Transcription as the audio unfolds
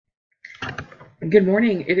Good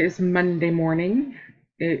morning. It is Monday morning.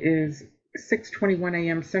 It is 6:21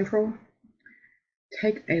 a.m. Central.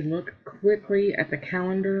 Take a look quickly at the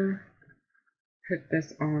calendar. Put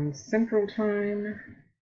this on Central Time.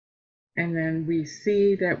 And then we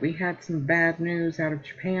see that we had some bad news out of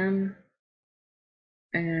Japan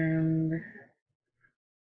and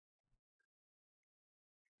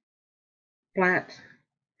flat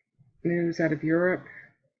news out of Europe.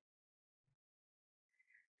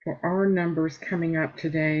 For our numbers coming up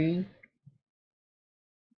today,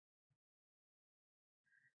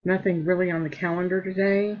 nothing really on the calendar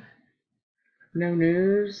today. No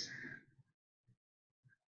news.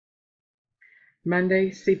 Monday,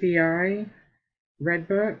 CPI, Red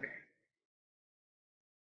Book.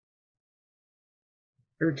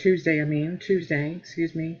 Or Tuesday,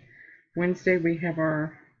 excuse me. Wednesday, we have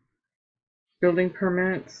our building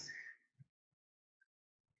permits,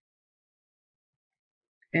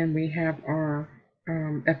 and we have our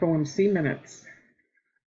FOMC minutes.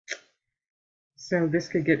 So this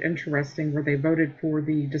could get interesting where they voted for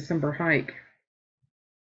the December hike.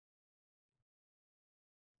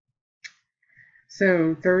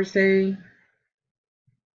 So Thursday,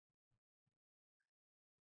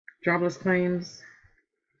 jobless claims,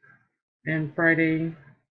 and Friday,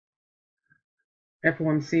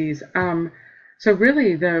 FOMCs. So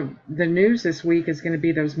really the news this week is going to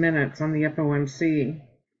be those minutes on the FOMC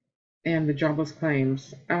and the jobless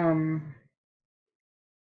claims.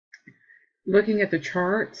 Looking at the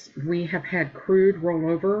charts, we have had crude roll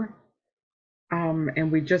over,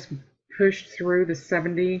 and we just pushed through the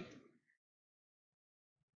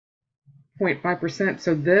 70.5%.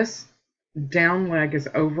 So this down leg is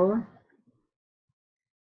over,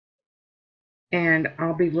 and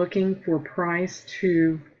I'll be looking for price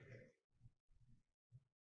to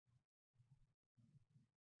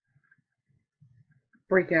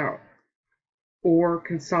break out or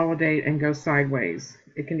consolidate and go sideways.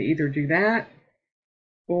 It can either do that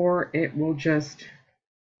or it will just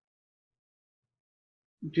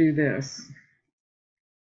do this.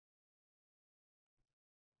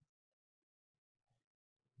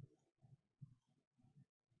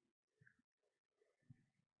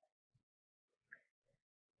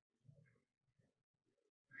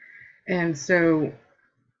 And so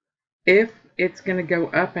if it's going to go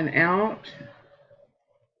up and out,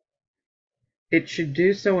 it should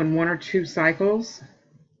do so in one or two cycles.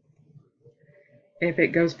 If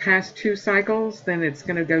it goes past two cycles, then it's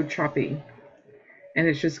going to go choppy. And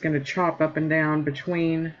it's just going to chop up and down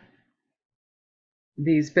between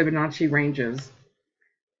these Fibonacci ranges.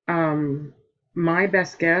 My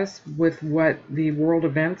best guess with what the world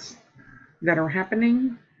events that are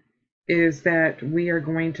happening is that we are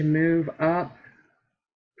going to move up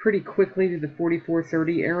pretty quickly to the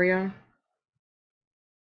 44.30 area.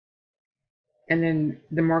 And then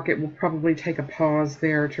the market will probably take a pause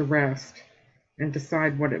there to rest and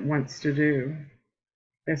decide what it wants to do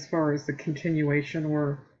as far as the continuation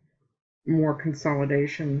or more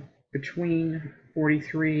consolidation between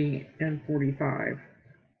 43 and 45.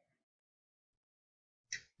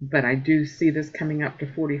 But I do see this coming up to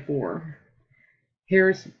 44.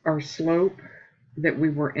 Here's our slope that we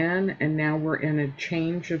were in, and now we're in a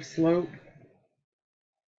change of slope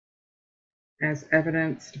as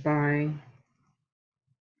evidenced by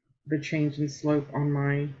the change in slope on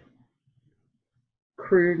my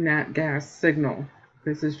crude nat gas signal.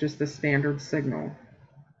 This is just the standard signal.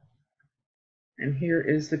 And here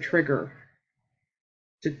is the trigger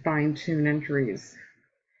to fine-tune entries.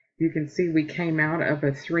 You can see we came out of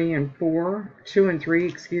a 2 and 3,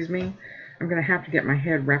 excuse me. I'm going to have to get my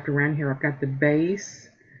head wrapped around here. I've got the base.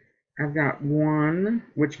 I've got 1,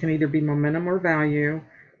 which can either be momentum or value.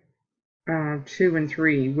 2 and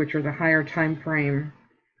 3, which are the higher time frame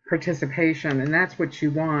participation. And that's what you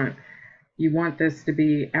want. You want this to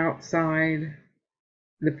be outside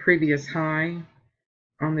the previous high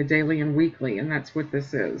on the daily and weekly. And that's what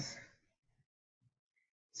this is.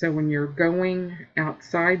 So when you're going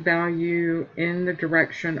outside value in the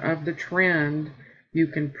direction of the trend, you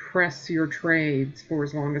can press your trades for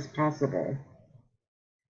as long as possible.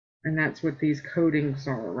 And that's what these codings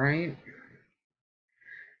are, right?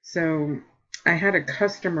 So I had a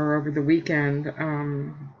customer over the weekend,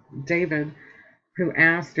 David, who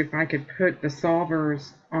asked if I could put the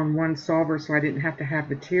solvers on one solver so I didn't have to have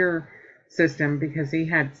the tier system, because he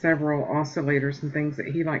had several oscillators and things that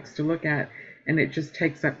he likes to look at, and it just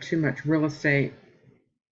takes up too much real estate.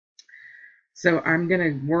 So I'm going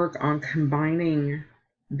to work on combining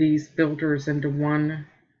these filters into one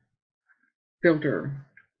filter,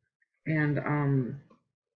 and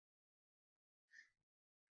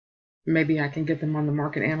maybe I can get them on the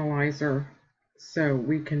market analyzer so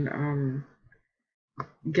we can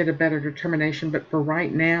get a better determination. But for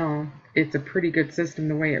right now, it's a pretty good system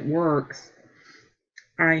the way it works.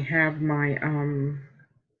 I have my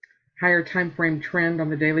higher time frame trend on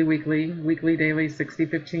the daily, weekly, daily, 60,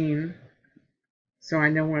 15. So I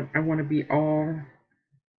know what I want to be all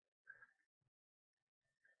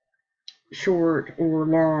short or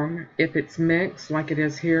long. If it's mixed like it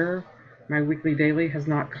is here, my weekly daily has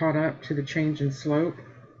not caught up to the change in slope,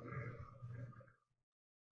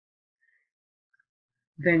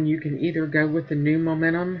 then you can either go with the new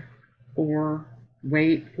momentum or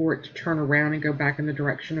wait for it to turn around and go back in the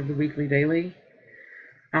direction of the weekly daily.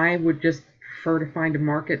 I would just prefer to find a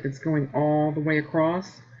market that's going all the way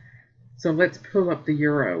across. So let's pull up the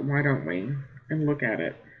euro, why don't we, and look at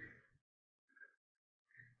it.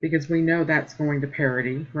 Because we know that's going to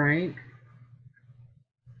parity, right?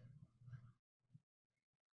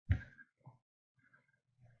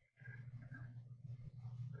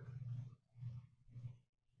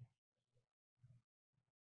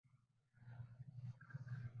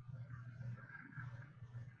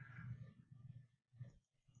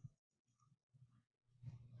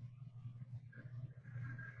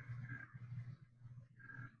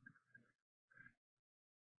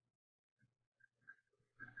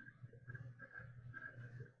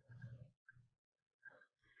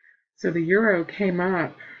 So the euro came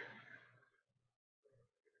up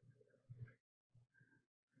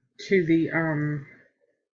to the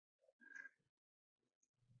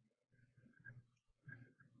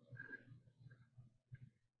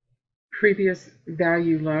previous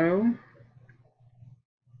value low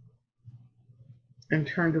and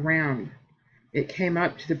turned around. It came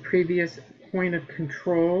up to the previous point of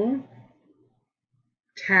control,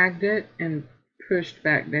 tagged it, and pushed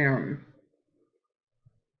back down.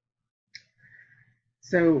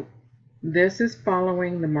 So this is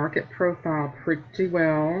following the market profile pretty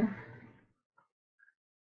well.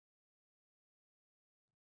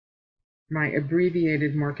 My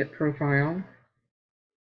abbreviated market profile,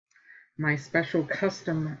 my special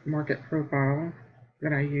custom market profile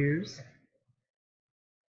that I use.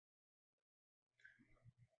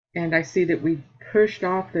 And I see that we pushed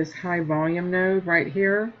off this high volume node right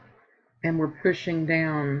here, and we're pushing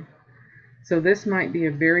down. So this might be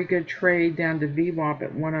a very good trade down to VWAP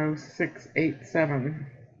at 106.87.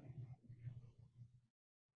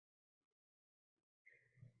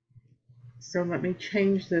 So let me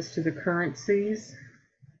change this to the currencies.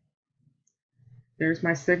 There's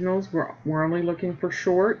my signals. We're only looking for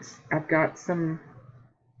shorts. I've got some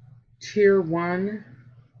tier 1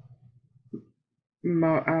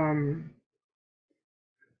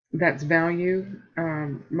 that's value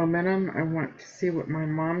momentum. I want to see what my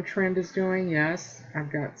mom trend is doing. Yes,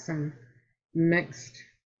 I've got some mixed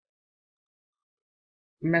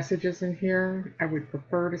messages in here. I would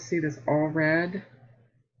prefer to see this all red.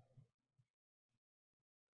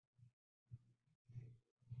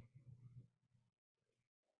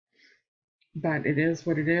 But it is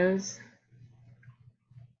what it is.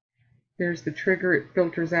 There's the trigger. It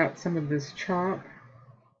filters out some of this chop.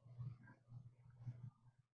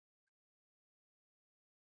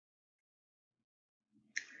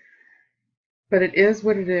 But it is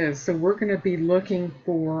what it is. So we're going to be looking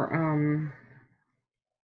for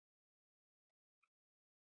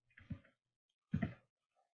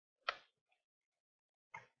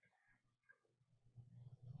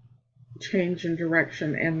change in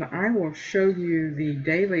direction. And I will show you the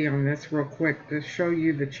daily on this real quick to show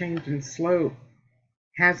you the change in slope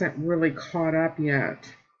hasn't really caught up yet.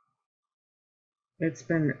 It's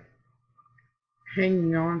been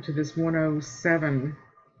hanging on to this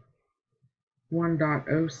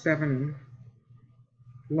 1.07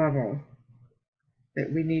 level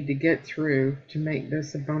that we need to get through to make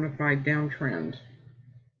this a bona fide downtrend.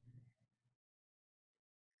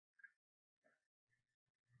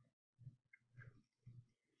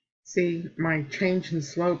 See, my change in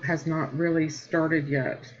slope has not really started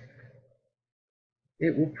yet.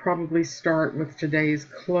 It will probably start with today's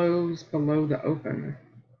close below the open.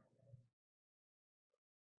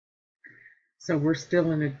 So we're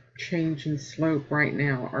still in a change in slope right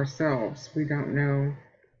now ourselves. We don't know.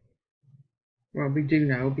 Well, we do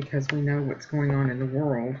know because we know what's going on in the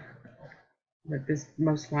world. But this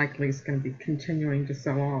most likely is going to be continuing to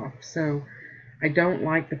sell off. So I don't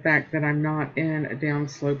like the fact that I'm not in a down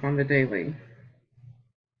slope on the daily.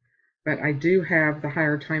 But I do have the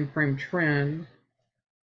higher time frame trend.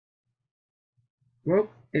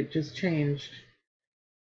 Whoop, it just changed.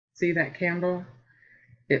 See that candle?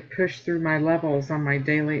 It pushed through my levels on my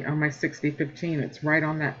daily, on my 60-15. It's right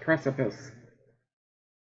on that precipice.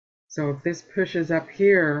 So if this pushes up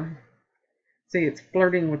here, See, it's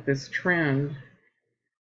flirting with this trend.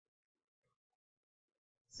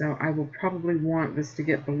 So I will probably want this to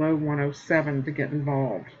get below 107 to get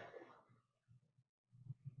involved.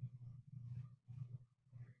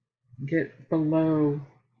 Get below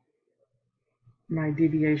my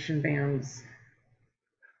deviation bands.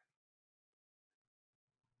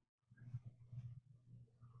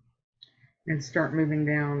 And start moving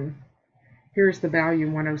down. Here's the value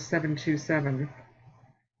 107.27.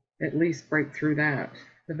 At least break through that,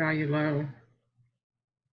 the value low.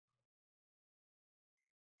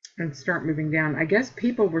 And start moving down. I guess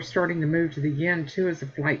people were starting to move to the yen too as a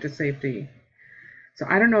flight to safety. So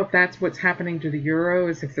I don't know if that's what's happening to the euro,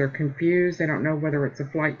 is if they're confused. They don't know whether it's a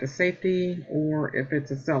flight to safety or if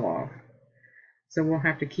it's a sell-off. So we'll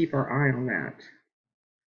have to keep our eye on that.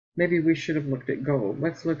 Maybe we should have looked at gold.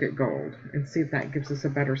 Let's look at gold and see if that gives us a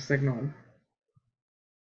better signal.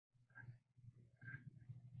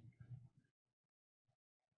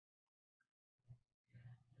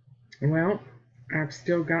 Well, I've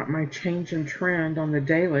still got my change in trend on the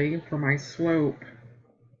daily for my slope.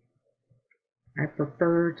 I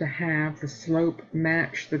prefer to have the slope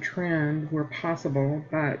match the trend where possible,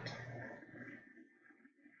 but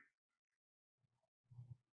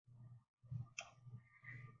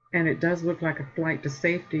and it does look like a flight to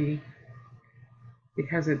safety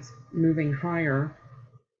because it's moving higher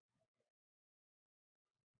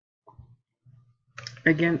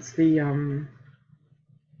against the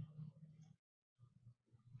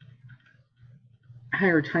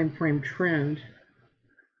higher time frame trend.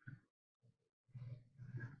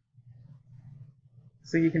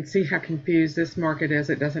 So you can see how confused this market is.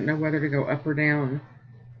 It doesn't know whether to go up or down.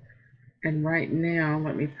 And right now,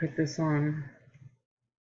 let me put this on.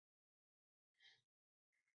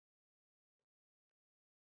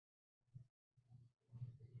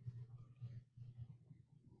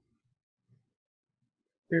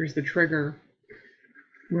 There's the trigger.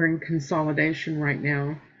 We're in consolidation right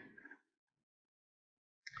now.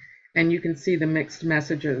 And you can see the mixed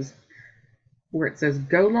messages where it says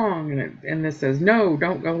go long, and this says no,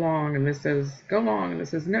 don't go long, and this says go long, and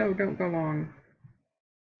this says no, don't go long.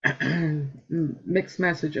 Mixed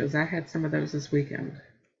messages. I had some of those this weekend.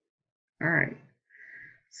 All right.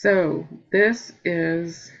 So this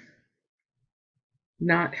is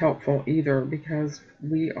not helpful either because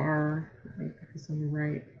we are, let me put this on the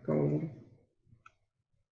right, gold.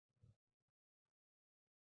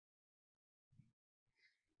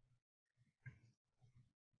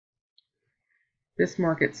 This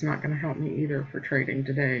market's not going to help me either for trading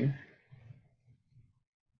today.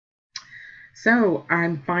 So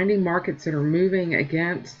I'm finding markets that are moving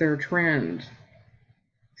against their trend.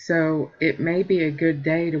 So it may be a good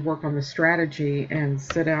day to work on the strategy and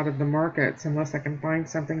sit out of the markets unless I can find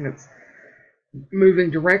something that's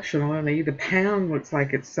moving directionally. The pound looks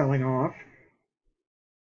like it's selling off.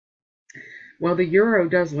 Well, the euro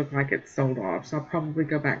does look like it's sold off, so I'll probably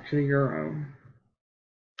go back to the euro.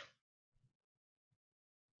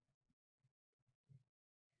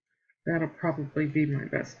 That'll probably be my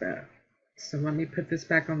best bet. So let me put this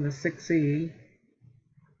back on the 6E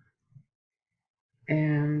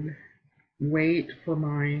and wait for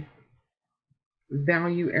my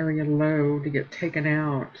value area low to get taken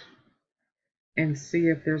out and see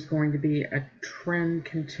if there's going to be a trend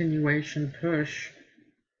continuation push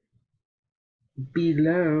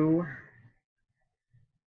below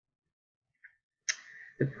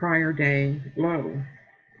the prior day low.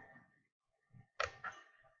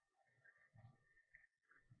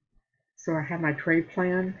 So I have my trade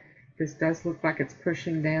plan. This does look like it's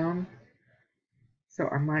pushing down. So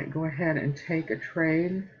I might go ahead and take a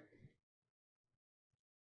trade.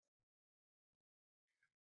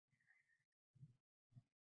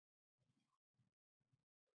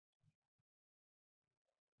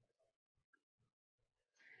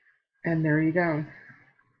 And there you go.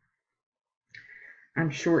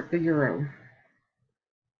 I'm short the euro.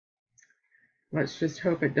 Let's just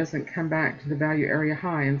hope it doesn't come back to the value area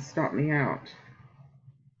high and stop me out.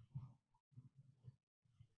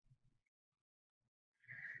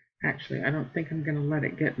 Actually, I don't think I'm going to let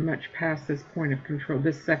it get much past this point of control,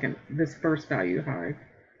 this first value high.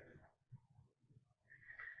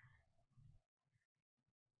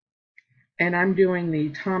 And I'm doing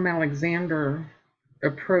the Tom Alexander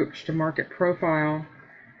approach to market profile,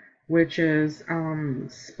 which is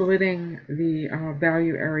splitting the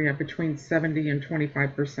value area between 70 and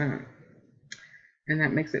 25%. And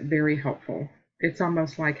that makes it very helpful. It's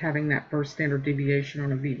almost like having that first standard deviation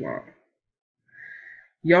on a VWAP.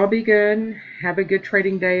 Y'all be good. Have a good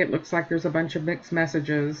trading day. It looks like there's a bunch of mixed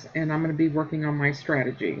messages, and I'm going to be working on my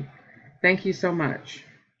strategy. Thank you so much.